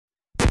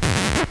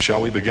Shall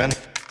we begin?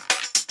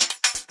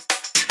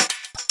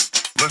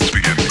 Let's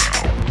begin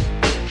now.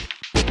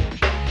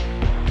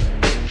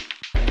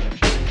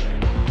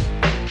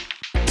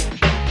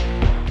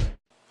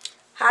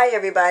 Hi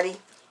everybody,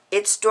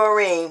 it's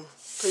Doreen.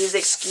 Please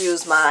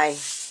excuse my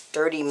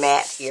dirty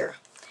mat here.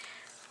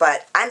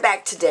 But I'm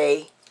back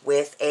today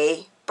with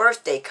a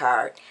birthday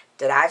card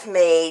that I've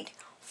made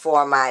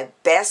for my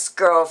best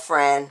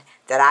girlfriend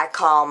that I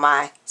call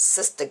my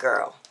sister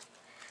girl.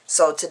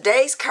 So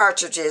today's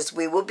cartridges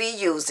we will be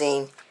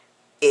using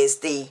is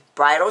the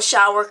bridal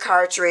shower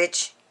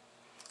cartridge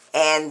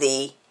and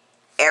the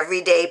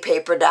everyday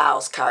paper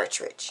dolls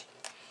cartridge.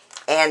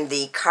 And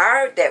the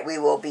card that we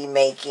will be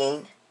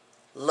making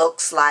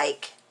looks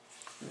like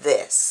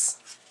this.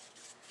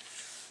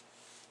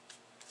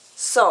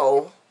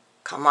 So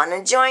come on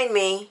and join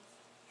me,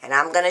 and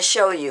I'm going to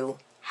show you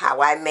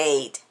how I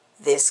made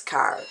this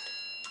card.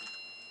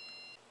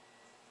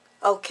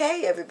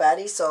 Okay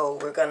everybody, so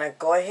we're going to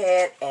go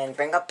ahead and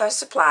bring up our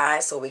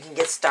supplies so we can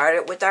get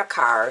started with our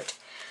card.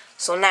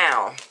 So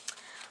now,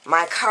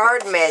 my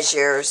card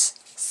measures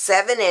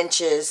 7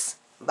 inches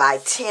by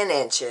 10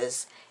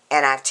 inches,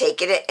 and I've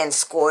taken it and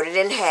scored it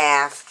in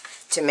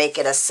half to make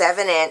it a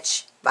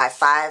 7-inch by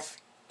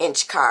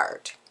 5-inch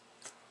card.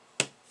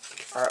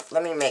 Or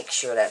let me make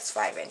sure that's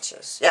 5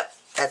 inches. Yep,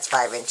 that's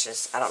 5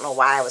 inches. I don't know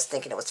why I was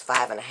thinking it was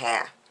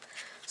 5.5.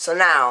 So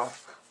now,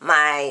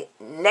 my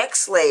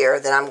next layer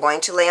that I'm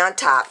going to lay on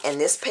top,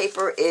 and this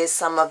paper is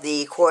some of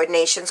the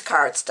Coordinations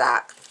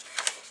cardstock.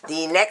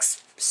 The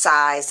next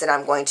size that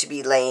I'm going to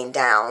be laying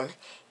down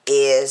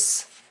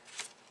is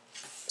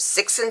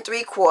 6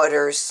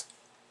 3/4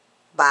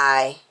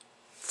 by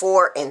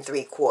 4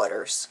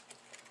 3/4.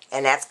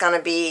 And that's going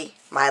to be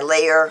my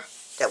layer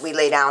that we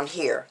lay down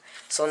here.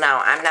 So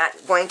now I'm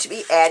not going to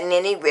be adding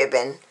any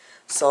ribbon.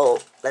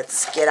 So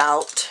let's get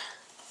out,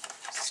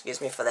 excuse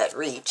me for that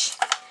reach,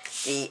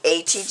 the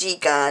ATG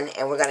gun,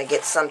 and we're going to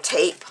get some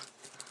tape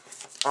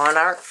on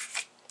our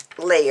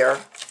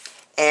layer.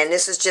 And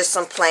this is just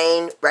some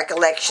plain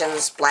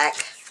Recollections black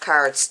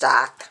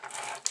cardstock.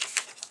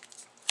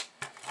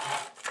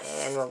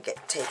 And we'll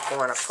get tape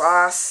going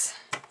across.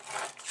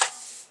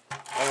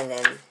 And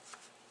then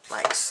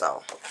like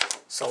so.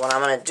 So what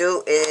I'm going to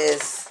do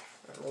is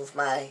remove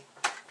my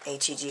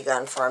ATG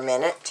gun for a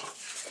minute.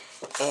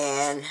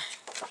 And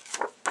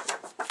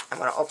I'm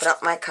going to open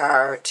up my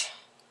card.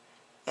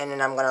 And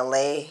then I'm going to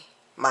lay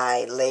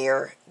my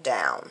layer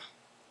down.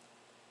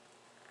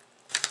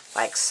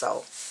 Like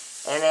so.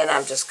 And then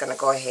I'm just going to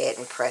go ahead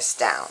and press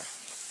down.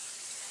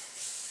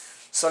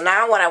 So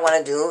now what I want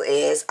to do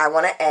is I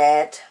want to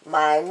add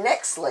my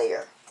next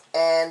layer.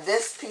 And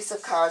this piece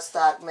of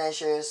cardstock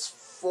measures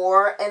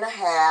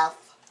 4.5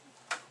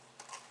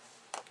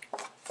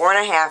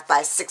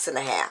 by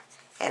 6.5.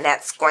 And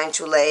that's going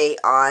to lay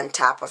on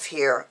top of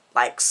here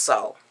like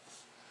so.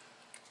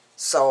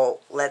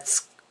 So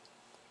let's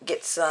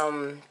get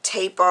some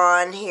tape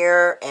on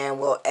here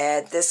and we'll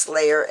add this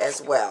layer as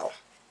well.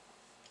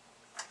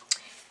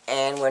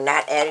 And we're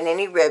not adding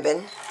any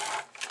ribbon.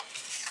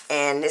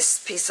 And this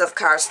piece of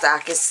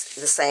cardstock is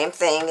the same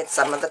thing. It's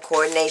some of the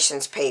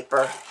Coordinations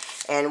paper.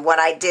 And what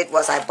I did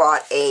was I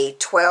bought a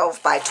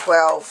 12 by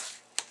 12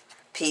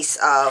 piece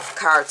of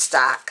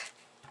cardstock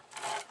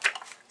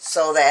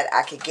so that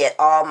I could get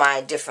all my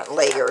different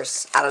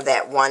layers out of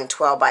that one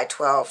 12 by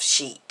 12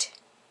 sheet.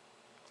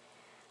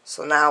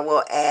 So now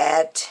we'll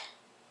add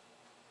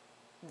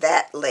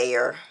that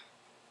layer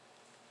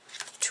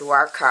to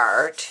our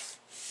card.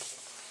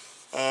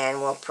 And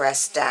we'll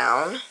press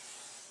down.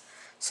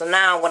 So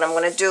now what I'm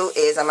going to do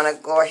is I'm going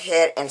to go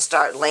ahead and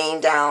start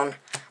laying down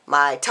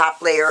my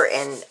top layer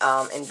and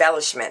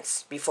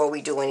embellishments before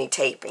we do any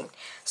taping.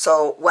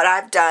 So what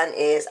I've done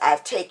is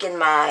I've taken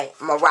my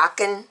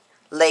Moroccan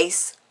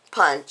lace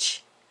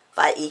punch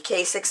by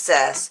EK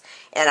Success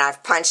and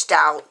I've punched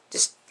out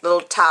this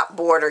little top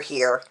border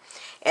here.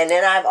 And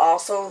then I've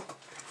also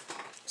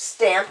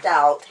stamped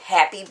out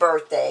Happy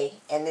Birthday,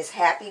 and this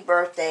Happy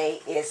Birthday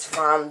is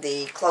from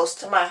the Close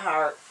to My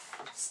Heart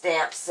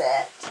stamp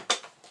set,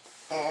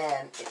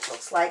 and it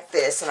looks like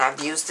this, and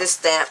I've used this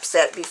stamp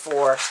set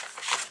before.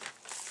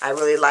 I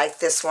really like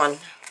this one,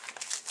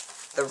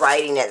 the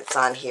writing that's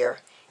on here.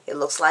 It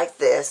looks like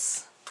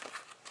this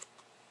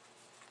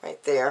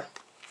right there.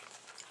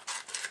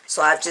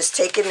 So I've just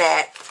taken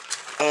that,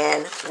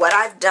 and what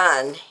I've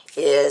done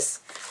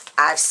is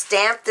I've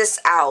stamped this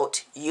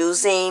out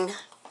using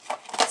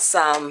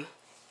some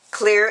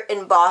clear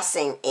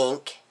embossing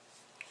ink,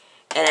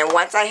 and then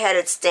once I had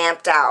it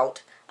stamped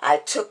out, I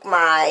took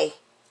my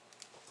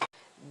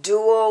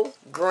dual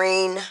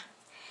green.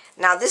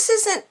 Now this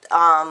isn't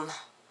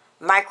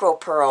micro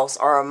pearls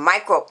or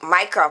micro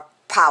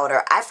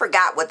powder. I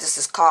forgot what this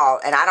is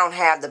called, and I don't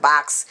have the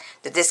box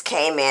that this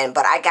came in,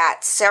 but I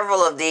got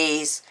several of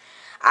these.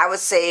 I would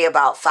say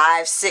about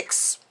 5,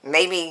 6,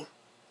 maybe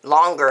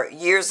longer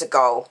years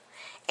ago,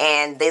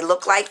 and they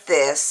look like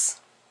this.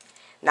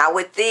 Now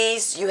with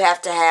these, you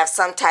have to have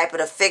some type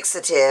of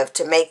fixative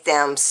to make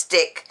them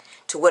stick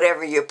to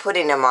whatever you're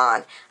putting them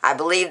on. I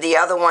believe the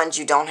other ones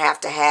you don't have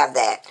to have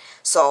that.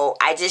 So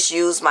I just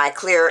use my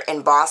clear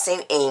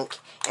embossing ink,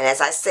 and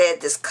as I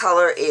said, this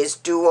color is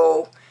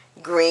Duo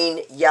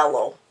Green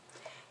Yellow.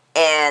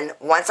 And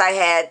once I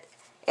had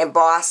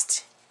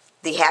embossed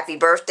the happy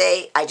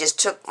birthday, I just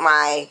took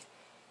my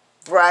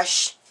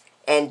brush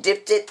and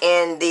dipped it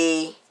in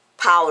the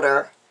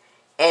powder,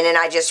 and then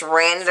I just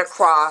ran it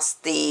across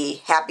the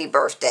happy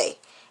birthday,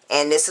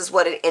 and this is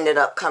what it ended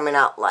up coming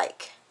out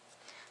like.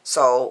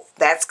 So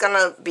that's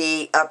gonna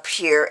be up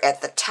here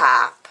at the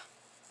top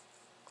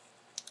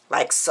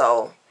like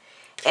so.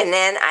 And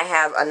then I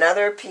have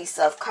another piece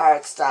of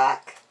cardstock,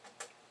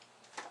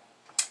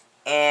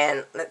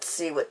 and let's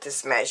see what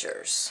this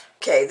measures.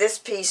 Okay, this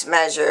piece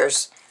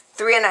measures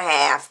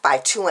 3.5 by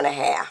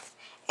 2.5,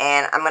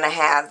 and I'm gonna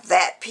have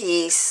that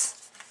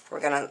piece,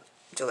 we're gonna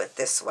do it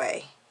this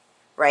way,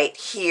 right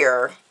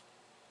here.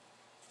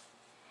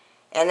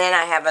 And then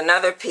I have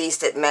another piece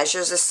that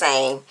measures the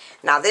same.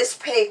 Now this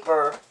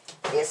paper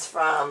is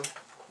from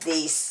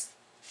the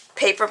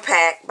paper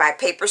pack by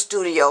Paper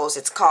Studios.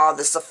 It's called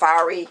the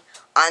Safari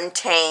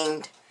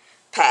Untamed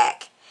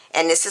pack,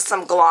 and this is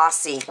some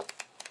glossy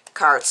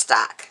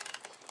cardstock,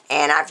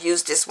 and I've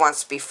used this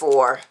once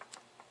before.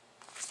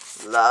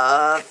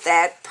 Love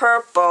that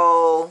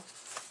purple.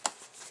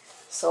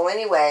 So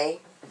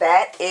anyway,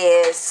 that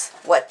is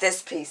what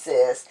this piece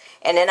is.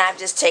 And then I've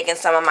just taken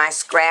some of my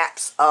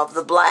scraps of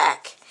the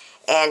black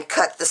and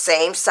cut the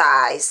same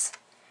size,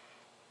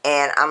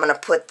 and I'm going to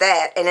put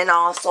that. And then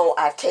also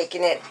I've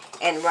taken it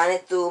and run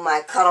it through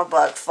my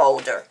Cuttlebug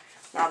folder.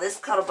 Now this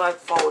Cuttlebug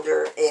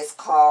folder is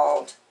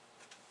called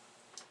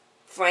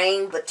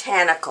Frame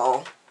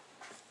Botanical,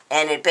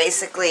 and it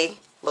basically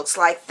looks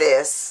like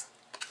this.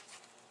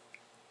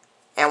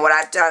 And what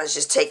I've done is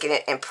just taken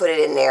it and put it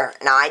in there.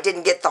 Now I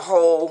didn't get the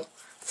whole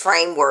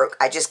framework,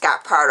 I just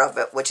got part of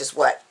it, which is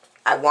what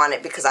I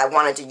wanted, because I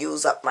wanted to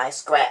use up my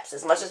scraps,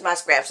 as much of my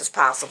scraps as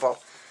possible.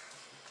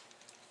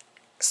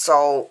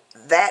 So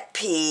that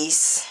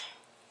piece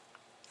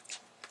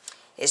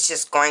is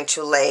just going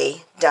to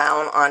lay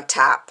down on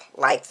top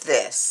like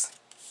this.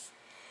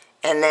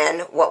 And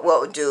then what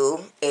we'll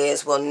do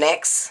is we're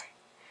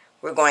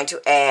going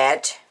to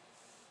add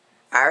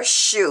our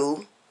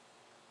shoe,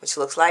 which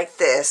looks like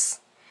this.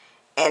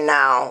 And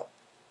now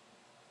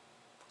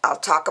I'll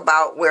talk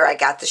about where I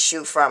got the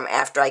shoe from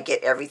after I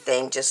get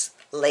everything just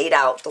laid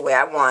out the way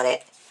I want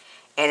it.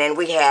 And then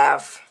we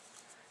have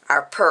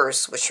our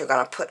purse, which we're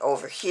going to put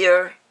over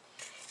here.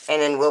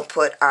 And then we'll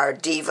put our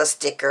Diva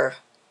sticker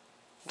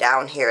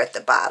down here at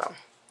the bottom.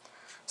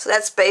 So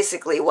that's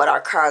basically what our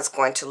card's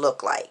going to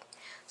look like.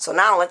 So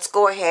now let's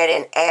go ahead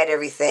and add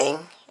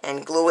everything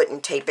and glue it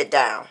and tape it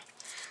down.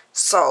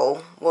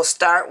 So we'll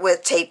start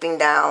with taping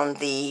down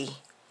the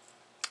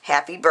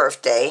happy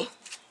birthday.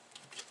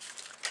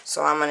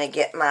 So I'm going to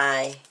get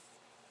my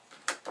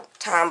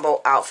Tombow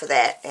out for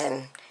that,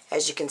 and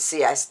as you can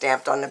see, I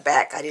stamped on the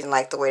back. I didn't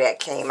like the way that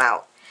came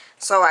out,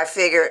 so I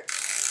figured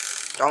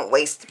don't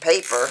waste the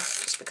paper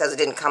just because it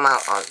didn't come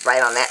out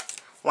right on that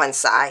one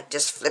side.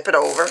 Just flip it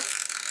over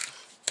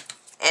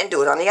and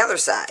do it on the other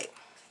side.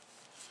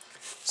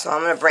 So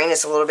I'm going to bring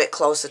this a little bit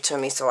closer to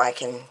me so I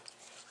can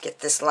get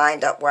this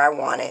lined up where I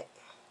want it.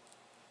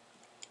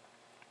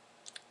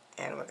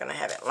 And we're going to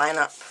have it line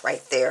up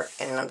right there,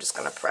 and then I'm just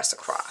going to press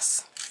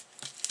across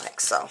like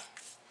so.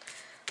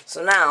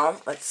 So now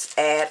let's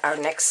add our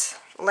next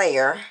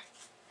layer,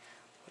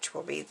 which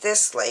will be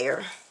this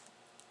layer,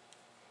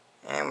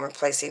 and we're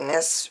placing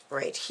this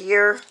right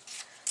here.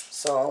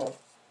 So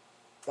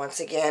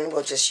once again,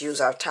 we'll just use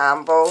our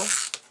Tombow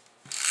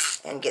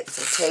and get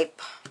some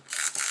tape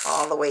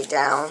all the way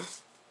down.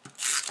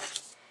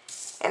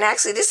 And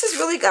actually, this is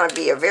really going to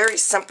be a very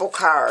simple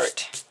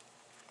card.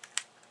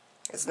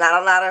 There's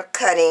not a lot of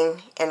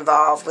cutting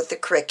involved with the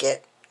Cricut.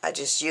 I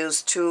just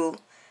used 2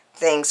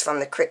 things from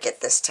the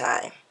Cricut this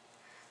time.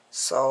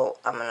 So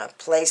I'm going to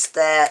place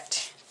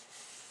that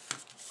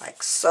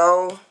like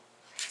so,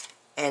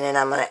 and then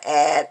I'm going to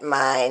add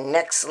my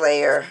next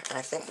layer, and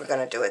I think we're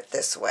going to do it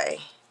this way,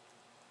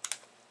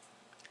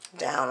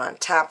 down on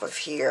top of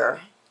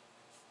here,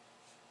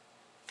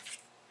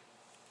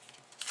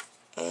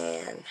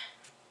 and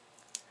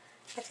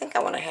I think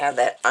I want to have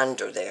that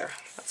under there.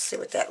 Let's see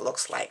what that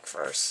looks like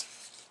first.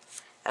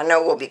 I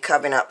know we'll be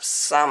covering up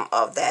some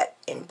of that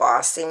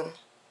embossing,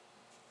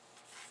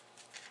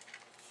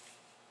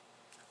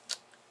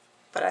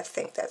 but I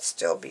think that'd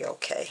still be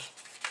okay.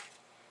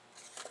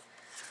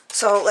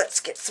 So let's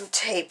get some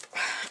tape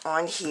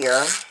on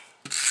here,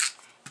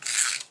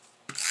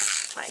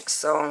 like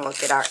so, and we'll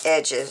get our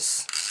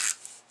edges.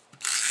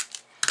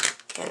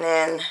 And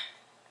then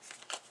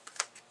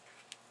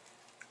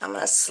I'm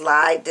going to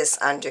slide this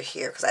under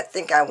here because I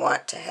think I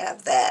want to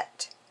have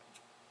that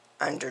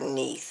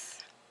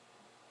underneath.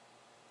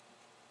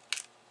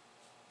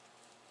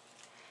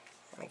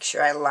 Make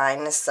sure I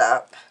line this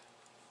up.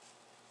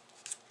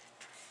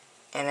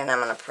 And then I'm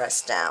going to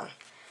press down.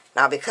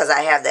 Now because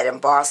I have that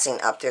embossing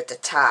up there at the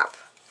top,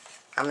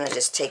 I'm going to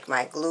just take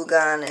my glue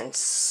gun and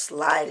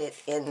slide it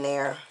in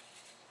there.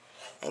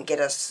 and get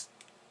a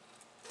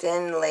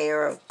thin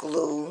layer of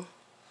glue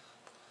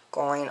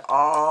going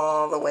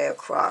all the way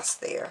across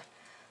there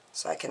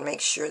so I can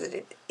make sure that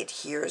it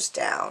adheres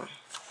down.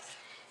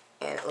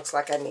 And it looks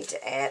like I need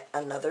to add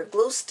another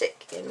glue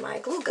stick in my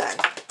glue gun.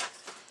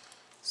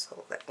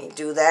 So let me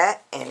do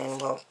that and then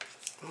we'll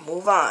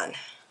move on.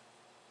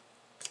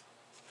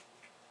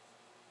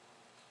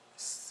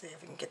 See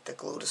if we can get the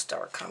glue to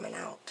start coming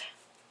out.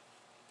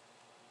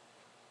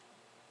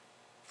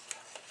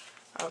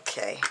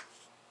 Okay.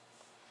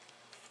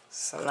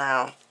 So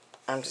now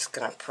I'm just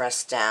going to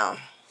press down.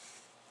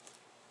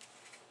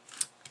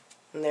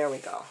 And there we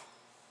go.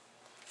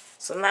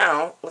 So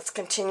now let's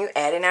continue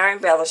adding our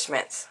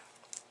embellishments.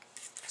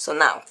 So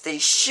now the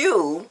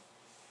shoe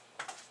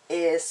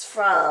is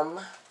from,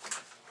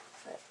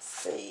 let's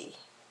see,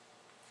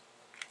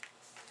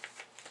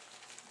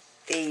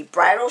 the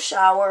Bridal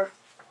Shower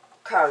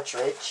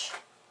cartridge,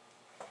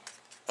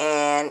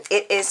 and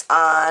it is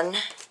on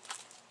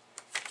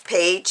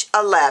page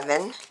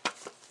 11,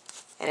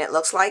 and it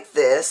looks like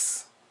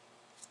this.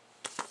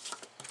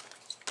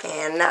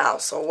 And now,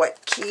 so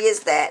what key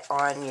is that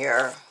on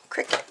your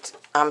Cricut?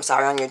 I'm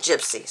sorry, on your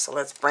Gypsy. So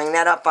let's bring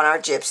that up on our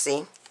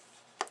Gypsy.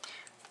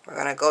 We're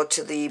going to go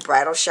to the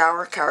Bridal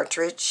Shower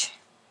cartridge.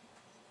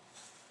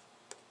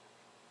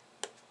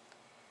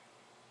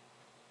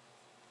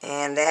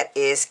 And that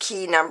is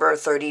key number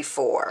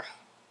 34,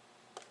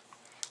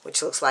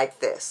 which looks like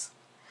this.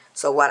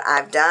 So what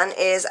I've done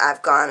is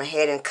I've gone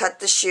ahead and cut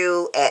the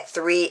shoe at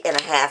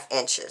 3.5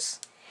 inches.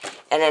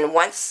 And then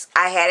once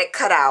I had it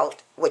cut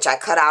out, which I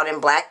cut out in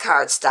black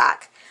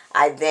cardstock,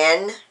 I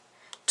then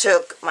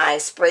took my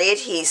spray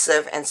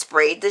adhesive and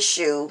sprayed the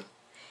shoe.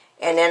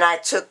 And then I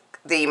took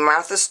the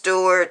Martha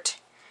Stewart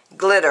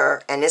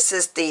glitter, and this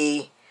is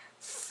the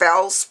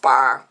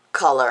Feldspar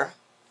color,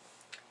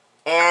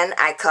 and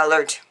I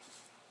colored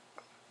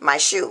my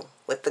shoe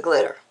with the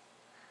glitter.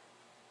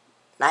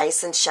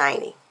 Nice and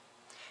shiny.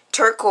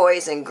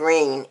 Turquoise and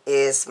green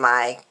is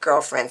my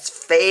girlfriend's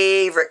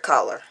favorite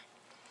color.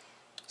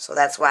 So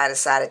that's why I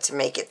decided to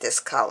make it this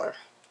color.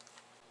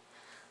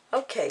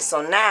 Okay,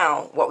 so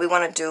now what we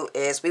want to do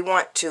is we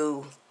want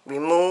to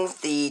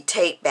remove the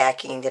tape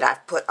backing that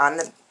I've put on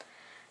the,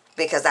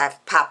 because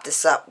I've popped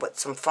this up with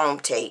some foam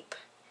tape.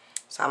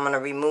 So I'm going to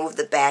remove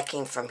the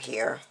backing from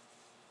here.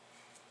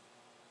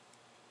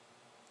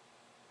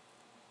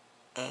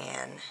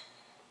 And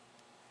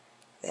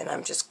then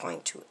I'm just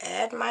going to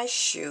add my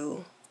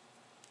shoe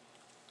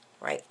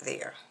right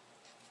there.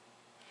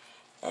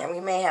 And we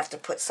may have to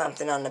put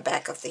something on the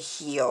back of the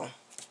heel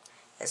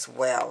as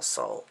well.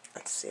 So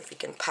let's see if we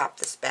can pop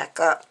this back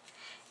up.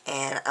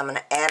 And I'm going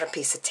to add a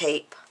piece of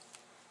tape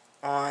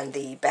on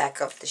the back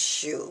of the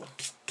shoe.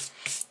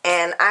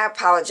 And I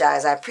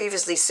apologize. I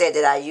previously said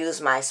that I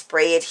used my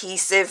spray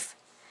adhesive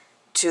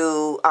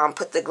to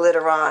put the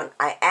glitter on.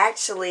 I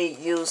actually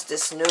used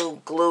this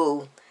new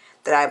glue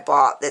that I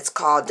bought that's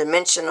called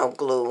dimensional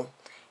glue.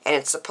 And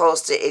it's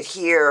supposed to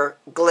adhere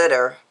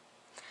glitter.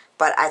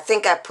 But I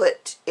think I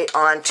put it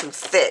on too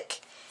thick.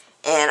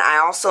 And I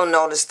also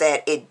noticed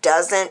that it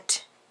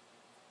doesn't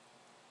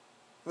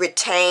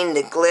retain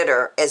the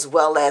glitter as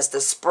well as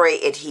the spray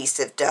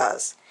adhesive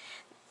does.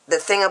 The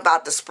thing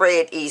about the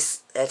spray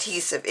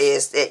adhesive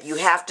is that you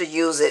have to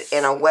use it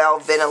in a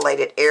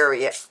well-ventilated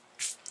area,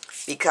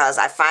 because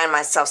I find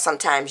myself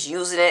sometimes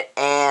using it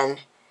and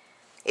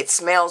it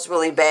smells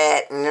really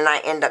bad, and then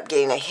I end up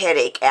getting a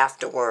headache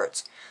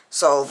afterwards.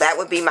 So that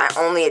would be my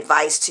only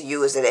advice to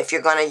you, is that if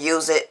you're going to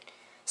use it,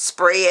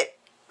 spray it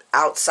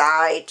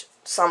outside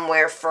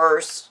somewhere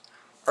first,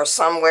 or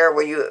somewhere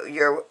where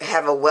you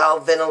have a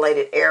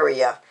well-ventilated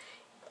area,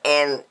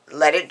 and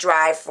let it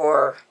dry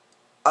for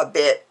a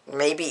bit,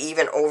 maybe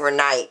even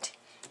overnight,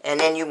 and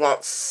then you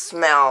won't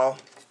smell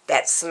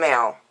that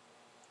smell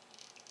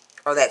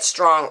or that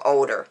strong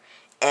odor.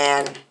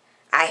 And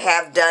I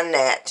have done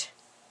that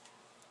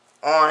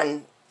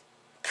on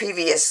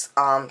previous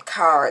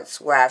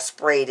cards where I've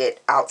sprayed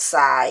it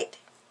outside,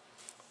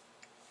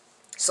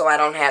 so I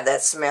don't have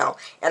that smell.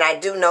 And I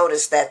do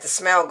notice that the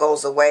smell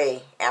goes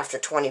away after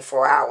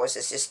 24 hours.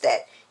 It's just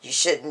that you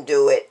shouldn't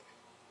do it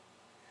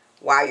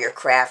while you're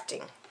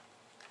crafting,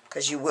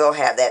 because you will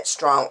have that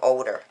strong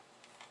odor.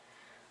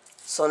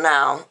 So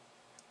now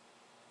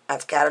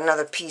I've got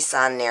another piece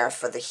on there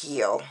for the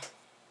heel,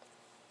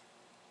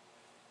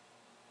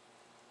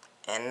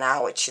 and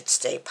now it should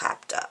stay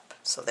popped up.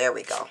 So there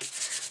we go.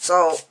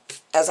 So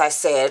as I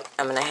said,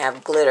 I'm going to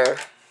have glitter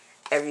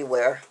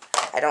everywhere.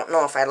 I don't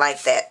know if I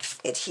like that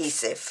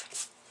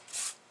adhesive,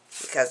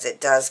 because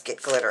it does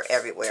get glitter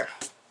everywhere.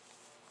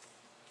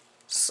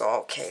 So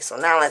okay, so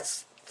now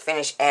let's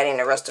finish adding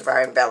the rest of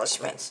our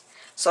embellishments.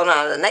 So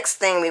now the next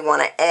thing we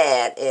want to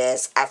add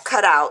is I've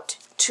cut out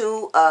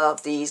 2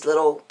 of these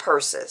little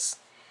purses.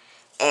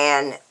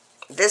 And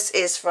this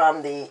is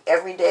from the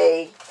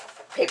Everyday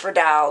Paper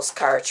Dolls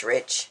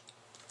cartridge.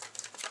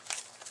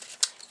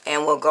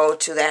 And we'll go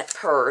to that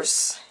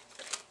purse.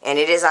 And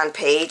it is on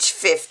page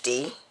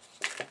 50.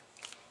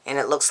 And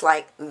it looks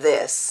like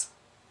this.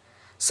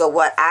 So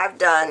what I've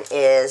done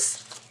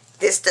is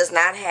This does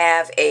not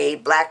have a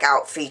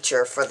blackout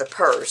feature for the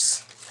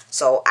purse.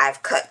 So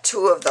I've cut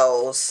 2 of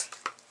those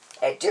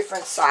at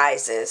different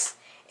sizes.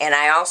 And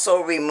I also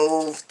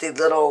removed the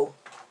little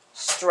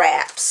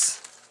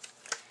straps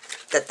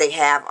that they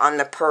have on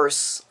the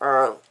purse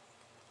or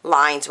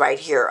lines right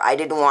here. I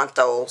didn't want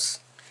those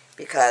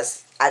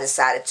because I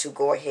decided to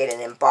go ahead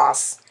and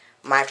emboss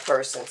my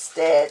purse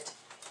instead.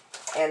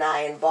 And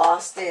I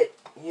embossed it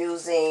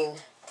using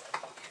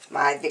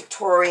my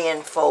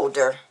Victorian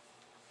folder,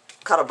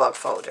 Cuttlebug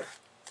folder.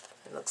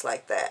 It looks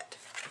like that.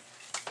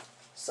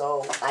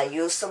 So I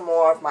used some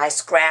more of my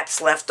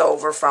scraps left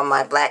over from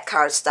my black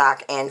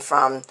cardstock and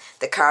from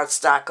the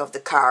cardstock of the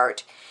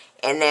card.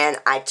 And then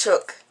I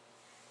took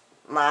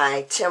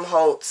my Tim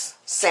Holtz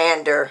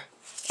sander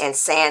and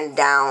sand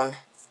down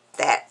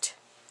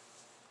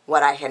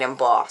what I had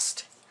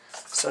embossed.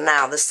 So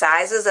now the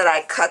sizes that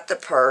I cut the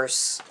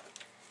purse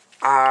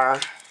are,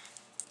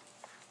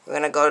 we're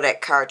going to go to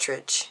that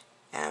cartridge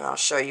and I'll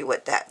show you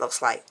what that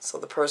looks like. So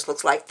the purse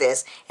looks like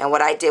this, and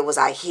what I did was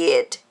I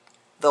hid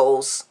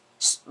those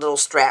little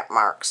strap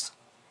marks,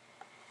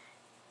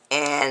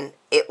 and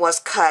it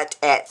was cut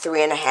at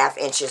 3.5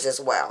 inches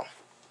as well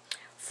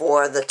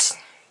for the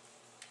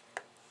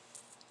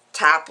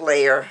top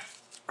layer,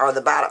 or the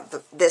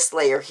bottom, this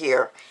layer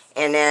here,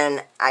 and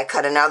then I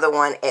cut another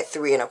one at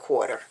 3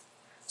 1/4.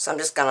 So I'm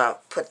just gonna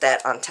put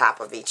that on top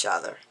of each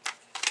other.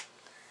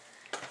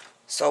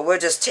 So we'll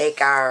just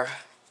take our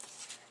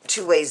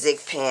 2-way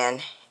zig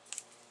pen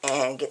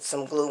and get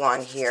some glue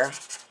on here.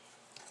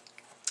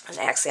 And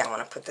actually I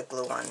want to put the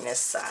glue on this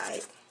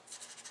side.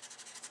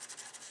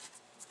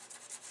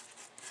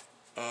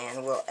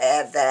 And we'll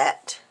add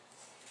that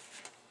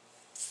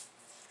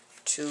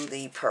to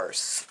the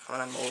purse. I'm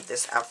going to move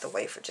this out the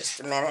way for just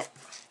a minute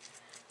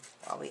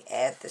while we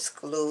add this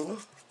glue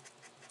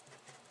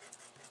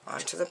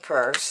onto the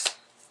purse.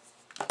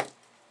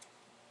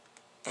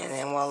 And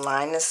then we'll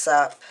line this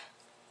up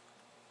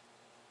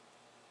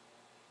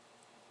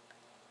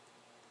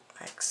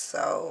like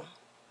so.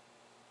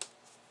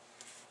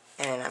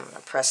 And I'm going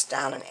to press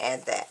down and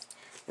add that.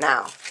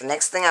 Now, the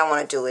next thing I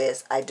want to do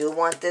is, I do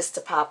want this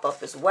to pop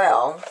up as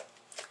well,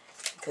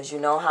 because you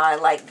know how I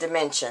like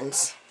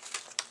dimensions.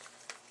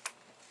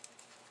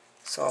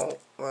 So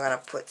we're going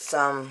to put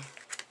some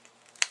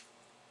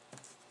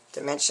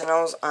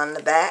dimensionals on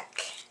the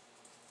back,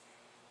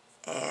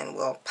 and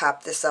we'll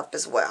pop this up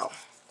as well.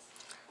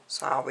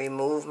 So I'll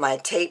remove my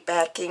tape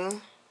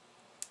backing.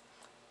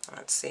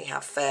 Let's see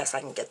how fast I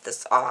can get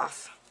this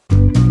off.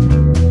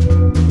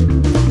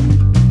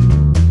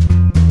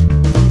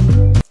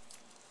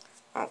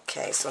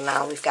 Okay, so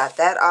now we've got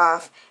that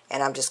off,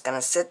 and I'm just going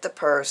to sit the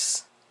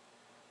purse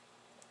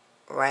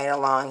right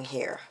along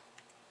here.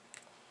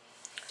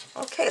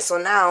 Okay, so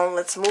now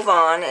let's move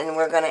on, and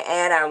we're going to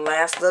add our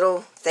last little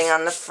thing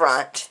on the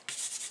front,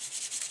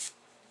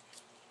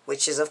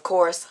 which is, of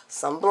course,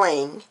 some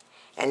bling.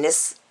 And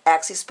this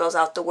actually spells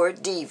out the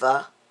word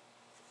diva.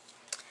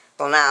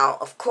 So now,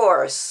 of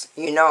course,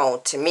 you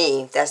know, to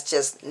me, that's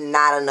just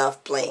not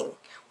enough bling.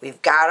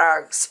 We've got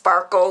our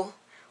sparkle.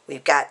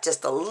 We've got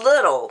just a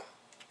little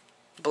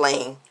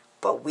bling,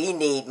 but we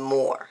need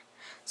more.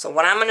 So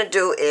what I'm going to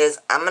do is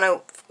I'm going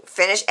to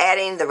finish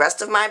adding the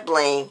rest of my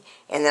bling,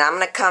 and then I'm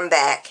going to come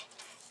back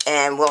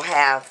and we'll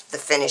have the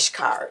finished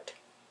card.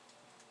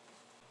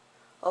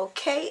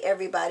 Okay,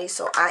 everybody,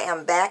 so I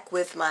am back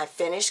with my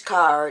finished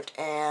card,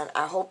 and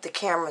I hope the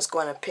camera is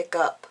going to pick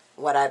up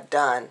what I've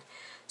done.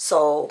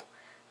 So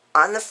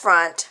on the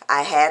front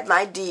I had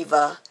my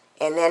diva,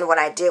 and then what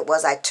I did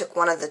was I took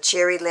one of the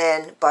Cherry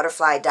Lynn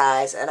butterfly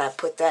dies and I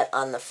put that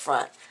on the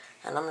front.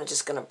 And I'm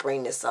just going to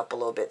bring this up a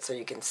little bit so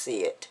you can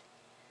see it.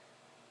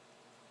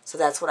 So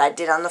that's what I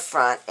did on the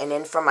front. And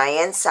then for my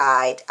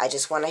inside, I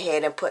just went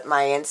ahead and put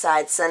my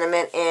inside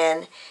sentiment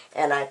in.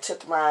 And I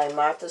took my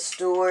Martha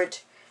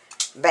Stewart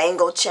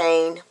bangle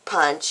chain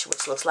punch,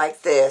 which looks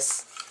like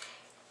this,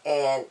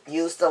 and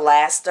used the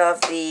last of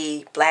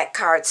the black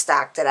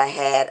cardstock that I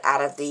had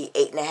out of the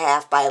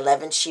 8.5 by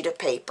 11 sheet of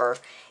paper.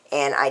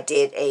 And I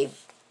did a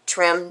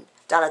trim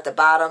down at the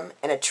bottom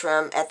and a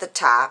trim at the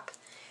top.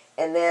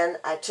 And then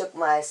I took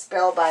my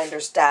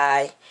Spellbinders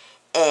die,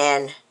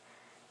 and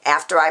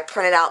after I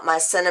printed out my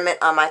sentiment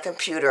on my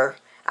computer,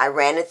 I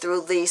ran it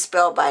through the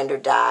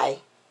Spellbinder die.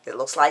 It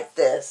looks like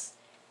this.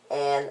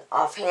 And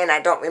offhand, I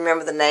don't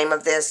remember the name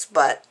of this,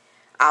 but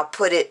I'll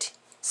put it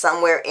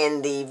somewhere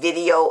in the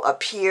video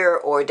up here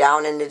or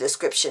down in the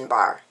description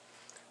bar,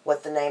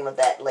 what the name of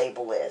that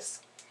label is.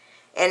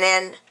 And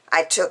then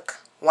I took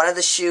one of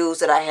the shoes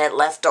that I had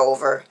left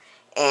over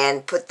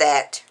and put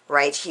that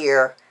right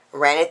here.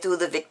 Ran it through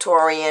the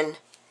Victorian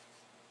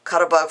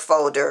Cuttlebug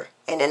folder,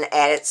 and then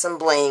added some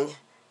bling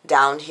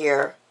down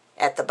here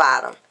at the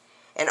bottom.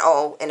 And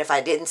oh, and if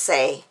I didn't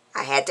say,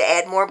 I had to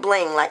add more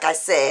bling like I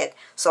said,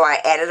 so I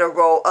added a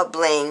row of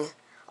bling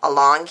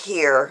along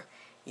here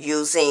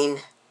using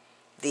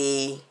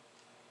the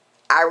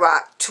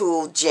iRock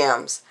tool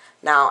gems.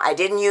 Now, I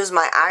didn't use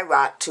my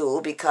iRock tool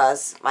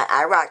because my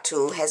iRock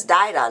tool has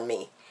died on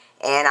me,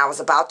 and I was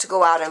about to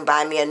go out and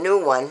buy me a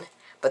new one,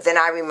 But then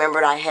I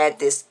remembered I had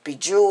this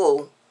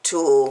Bejewel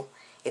tool.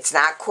 It's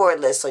not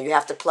cordless, so you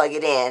have to plug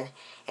it in.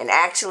 And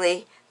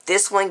actually,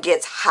 this one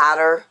gets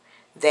hotter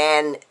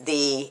than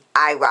the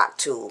iRock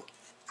tool.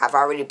 I've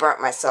already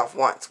burnt myself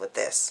once with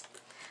this.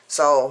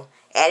 So,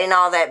 adding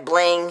all that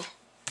bling,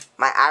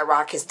 my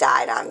iRock has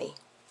died on me.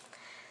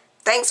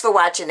 Thanks for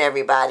watching,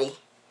 everybody.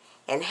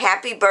 And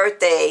happy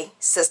birthday,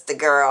 sister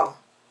girl.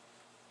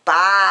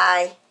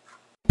 Bye.